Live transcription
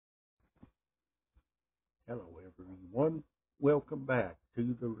Hello, everyone. Welcome back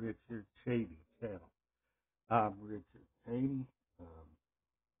to the Richard Cheney channel. I'm Richard Cheney.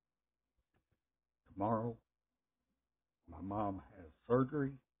 Tomorrow, my mom has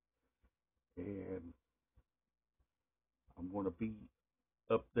surgery, and I'm going to be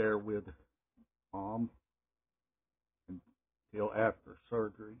up there with mom until after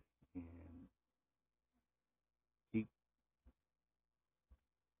surgery and keep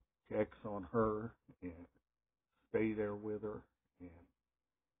checks on her and stay there with her. And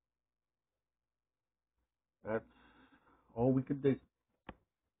that's all we can do.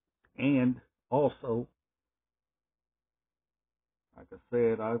 And also, like I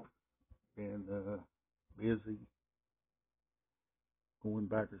said, I've been busy going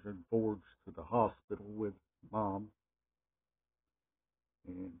backwards and forwards to the hospital with mom,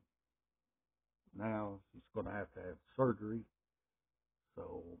 and now she's going to have surgery.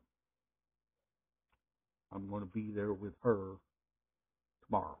 So I'm going to be there with her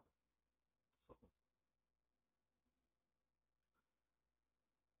tomorrow.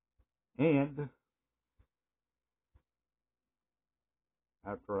 And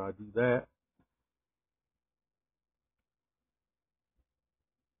after I do that,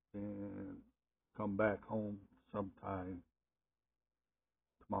 then come back home sometime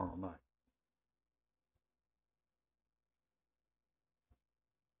tomorrow night.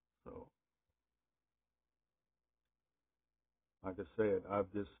 So, like I said,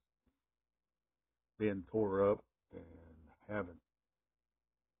 I've just been tore up and haven't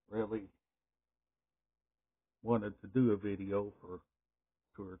really wanted to do a video for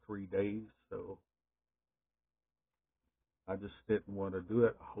 2 or 3 days. So I just didn't want to do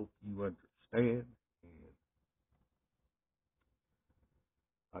it. I hope you understand. And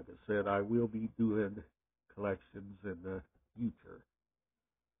like I said, I will be doing collections in the future,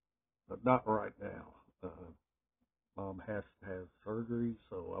 but not right now. Mom has to have surgery,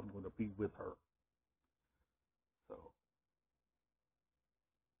 so I'm going to be with her. So,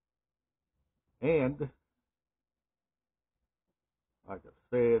 and like I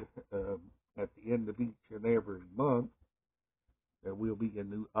said, at the end of each and every month, there will be a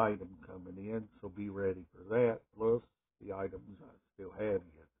new item coming in, so be ready for that. Plus, the items I still have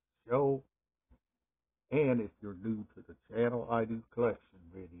yet to show. And if you're new to the channel, I do collection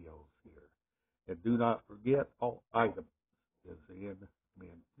videos here. And do not forget, all items is in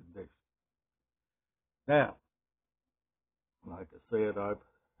mint condition. Now, like I said, I've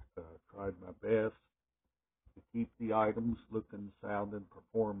tried my best to keep the items looking, sounding,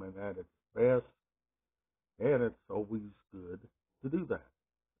 performing at its best, and it's always good to do that.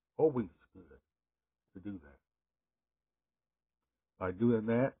 Always good to do that. By doing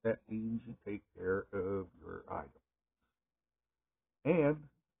that, that means you take care of your items. And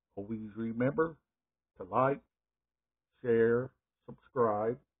always remember to like, share,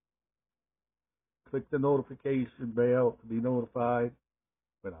 subscribe, click the notification bell to be notified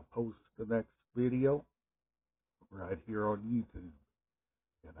when I post the next video right here on YouTube.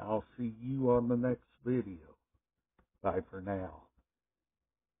 And I'll see you on the next video. Bye for now.